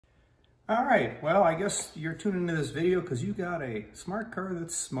All right, well, I guess you're tuning into this video because you got a smart car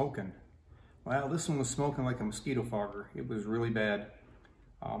that's smoking. Well, this one was smoking like a mosquito fogger. It was really bad.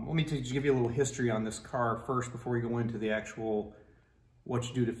 Let me just give you a little history on this car first before we go into the actual what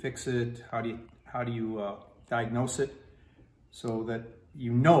you do to fix it, how do you diagnose it, so that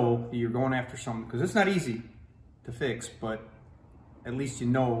you know that you're going after something, because it's not easy to fix, but at least you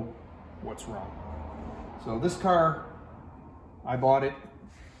know what's wrong. So this car, I bought it.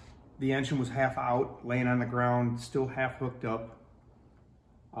 The engine was half out, laying on the ground, still half hooked up.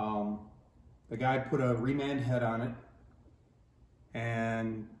 The guy put a remand head on it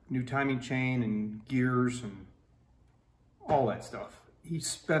and new timing chain and gears and all that stuff. He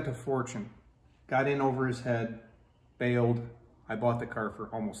spent a fortune, got in over his head, bailed. I bought the car for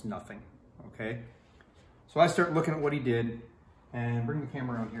almost nothing, okay? So I start looking at what he did, and bring the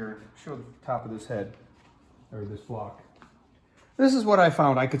camera around here and show the top of this head, or this block. This is what I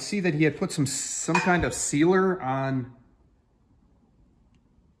found. I could see that he had put some kind of sealer on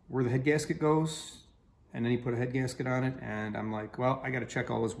where the head gasket goes, and then he put a head gasket on it, and I'm like, well, I gotta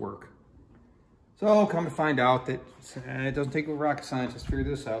check all his work. So come to find out that it doesn't take a rocket scientist to figure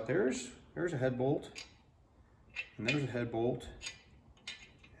this out. There's a head bolt, and there's a head bolt.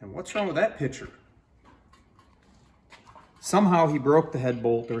 And what's wrong with that picture? Somehow he broke the head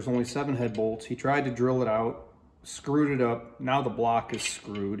bolt. There was only 7 head bolts. He tried to drill it out, screwed it up. Now the block is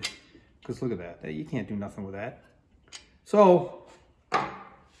screwed. Because look at that. You can't do nothing with that. So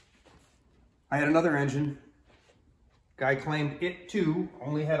I had another engine. Guy claimed it too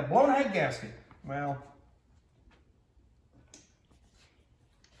only had a blown head gasket. Well,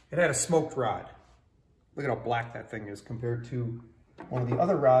 it had a smoked rod. Look at how black that thing is compared to one of the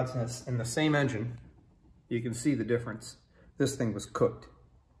other rods in the same engine. You can see the difference. This thing was cooked.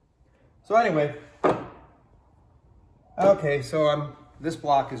 So anyway, okay, so this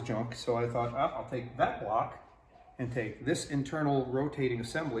block is junk. So I thought, oh, I'll take that block and take this internal rotating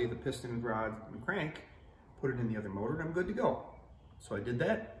assembly, the piston, rod, and crank, put it in the other motor, and I'm good to go. So I did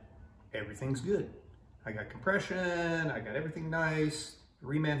that. Everything's good. I got compression, I got everything nice, the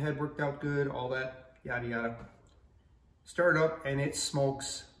remand head worked out good, all that, yada yada. Start up and it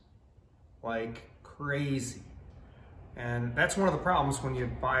smokes like crazy. And that's one of the problems when you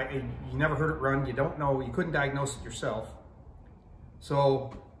buy it, you never heard it run, you don't know, you couldn't diagnose it yourself.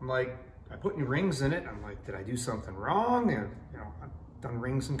 So I'm like, I put new rings in it, I'm like, did I do something wrong? And you know, I've done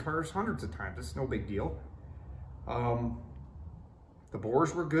rings in cars hundreds of times, it's no big deal. The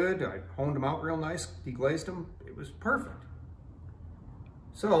bores were good. I honed them out real nice, deglazed them. It was perfect.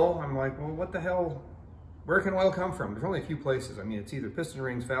 So I'm like, well, what the hell? Where can oil come from? There's only a few places. I mean, it's either piston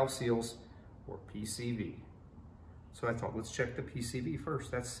rings, valve seals, or PCV. So I thought, let's check the PCV first.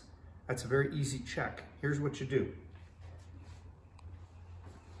 That's a very easy check. Here's what you do.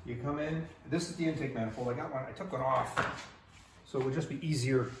 You come in. This is the intake manifold. I got one. I took one off, so it would just be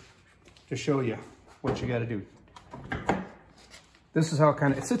easier to show you what you got to do. This is how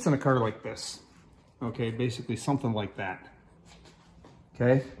it sits in a car like this. Okay, basically something like that.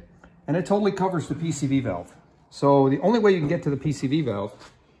 Okay, and it totally covers the PCV valve. So the only way you can get to the PCV valve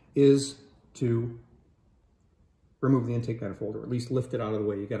is to remove the intake manifold, or at least lift it out of the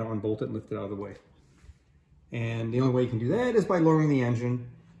way. You got to unbolt it and lift it out of the way. And the only way you can do that is by lowering the engine.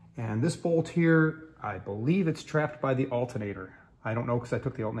 And this bolt here, I believe it's trapped by the alternator. I don't know because I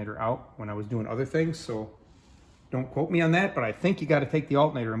took the alternator out when I was doing other things, so don't quote me on that, but I think you got to take the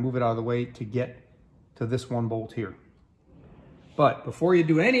alternator and move it out of the way to get to this one bolt here. But before you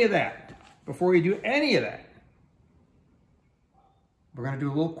do any of that, we're going to do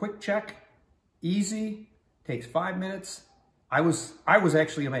a little quick check. Easy, takes 5 minutes. I was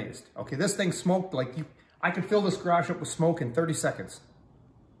actually amazed. Okay, this thing smoked like I could fill this garage up with smoke in 30 seconds,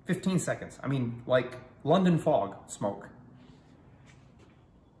 15 seconds. I mean, like London fog smoke.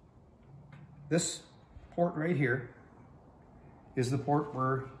 This port right here is the port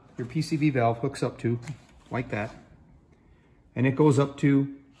where your PCV valve hooks up to, like that. And it goes up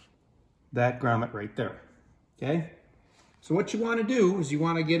to that grommet right there, okay? So what you want to do is you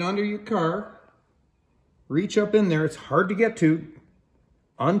want to get under your car, reach up in there, it's hard to get to,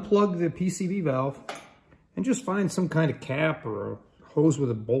 unplug the PCV valve, and just find some kind of cap or a hose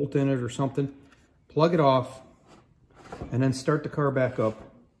with a bolt in it or something, plug it off, and then start the car back up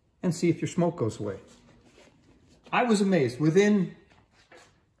and see if your smoke goes away. I was amazed. Within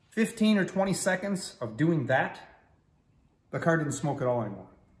 15 or 20 seconds of doing that, the car didn't smoke at all anymore.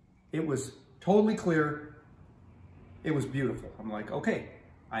 It was totally clear. It was beautiful. I'm like, okay,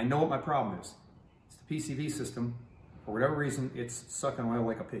 I know what my problem is. It's the PCV system. For whatever reason, it's sucking oil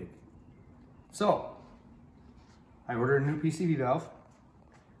like a pig. So I ordered a new PCV valve.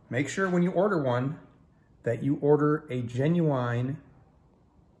 make sure when you order one that you order a genuine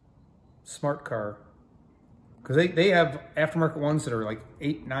smart car. Because they have aftermarket ones that are like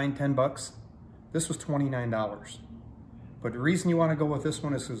 $8, $9, $10. This was $29. But the reason you want to go with this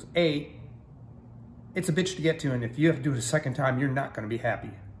one is because A, it's a bitch to get to, and if you have to do it a second time, you're not going to be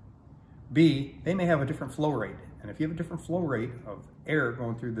happy. B, they may have a different flow rate. And if you have a different flow rate of air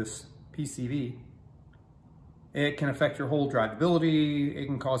going through this PCV, it can affect your whole drivability. It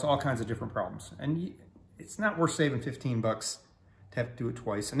can cause all kinds of different problems. And it's not worth saving 15 bucks to have to do it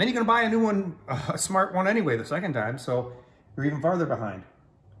twice. And then you're going to buy a new one, a smart one anyway, the second time. So you're even farther behind.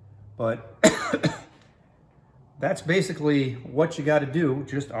 But that's basically what you got to do.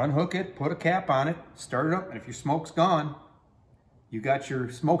 Just unhook it, put a cap on it, start it up. And if your smoke's gone, you got your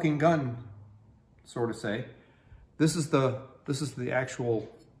smoking gun, sort of say. This is the actual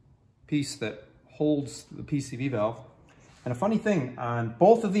piece that holds the PCV valve. And a funny thing, on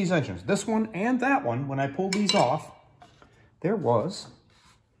both of these engines, this one and that one, when I pulled these off, there was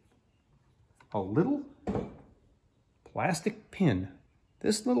a little plastic pin.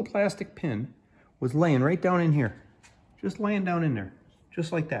 This little plastic pin was laying right down in here. Just laying down in there,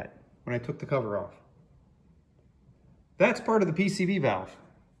 just like that, when I took the cover off. That's part of the PCV valve.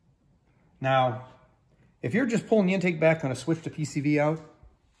 Now, if you're just pulling the intake back on a switch to PCV out,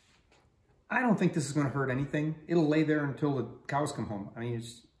 I don't think this is going to hurt anything. It'll lay there until the cows come home. I mean,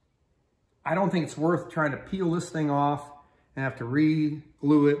 I don't think it's worth trying to peel this thing off and have to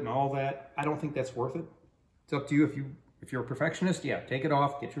re-glue it and all that. I don't think that's worth it. It's up to you. If you're a perfectionist, yeah, take it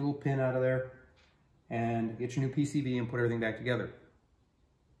off, get your little pin out of there, and get your new PCV and put everything back together.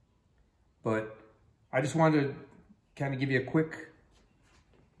 But I just wanted to kind of give you a quick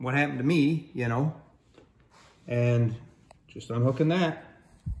what happened to me, you know, and just unhooking that.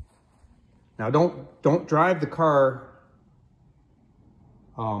 Now don't drive the car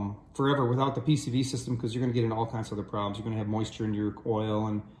forever without the PCV system, because you're going to get in all kinds of other problems. You're going to have moisture in your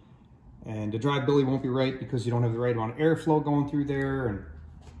oil, and the drivability won't be right because you don't have the right amount of airflow going through there, and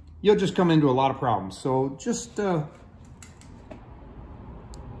you'll just come into a lot of problems. So just a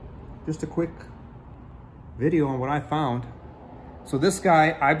quick video on what I found. So this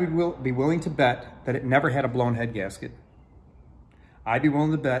guy, I would be willing to bet that it never had a blown head gasket. I'd be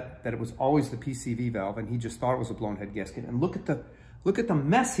willing to bet that it was always the PCV valve, and he just thought it was a blown head gasket. And look at the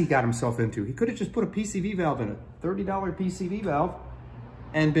mess he got himself into. He could have just put a PCV valve in it, $30 PCV valve,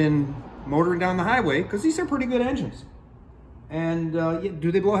 and been motoring down the highway, because these are pretty good engines. And yeah,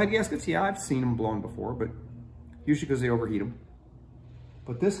 do they blow head gaskets? Yeah, I've seen them blown before, but usually because they overheat them.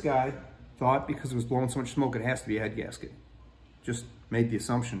 But this guy thought because it was blowing so much smoke, it has to be a head gasket. Just made the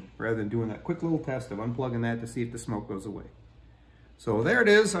assumption rather than doing that quick little test of unplugging that to see if the smoke goes away. So there it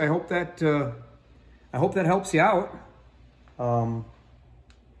is. I hope that helps you out. I'm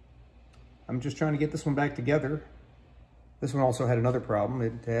just trying to get this one back together. This one also had another problem.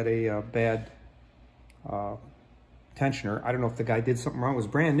 It had a bad tensioner. I don't know if the guy did something wrong. It was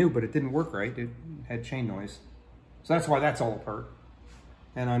brand new, but it didn't work right. It had chain noise. So that's why that's all apart.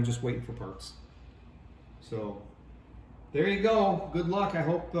 And I'm just waiting for parts. So there you go. Good luck. I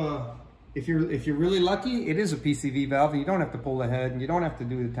hope if you're really lucky, it is a PCV valve, and you don't have to pull the head, and you don't have to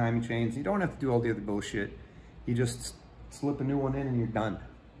do the timing chains, you don't have to do all the other bullshit. You just slip a new one in and you're done.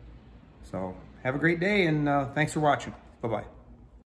 So have a great day, and thanks for watching. Bye-bye.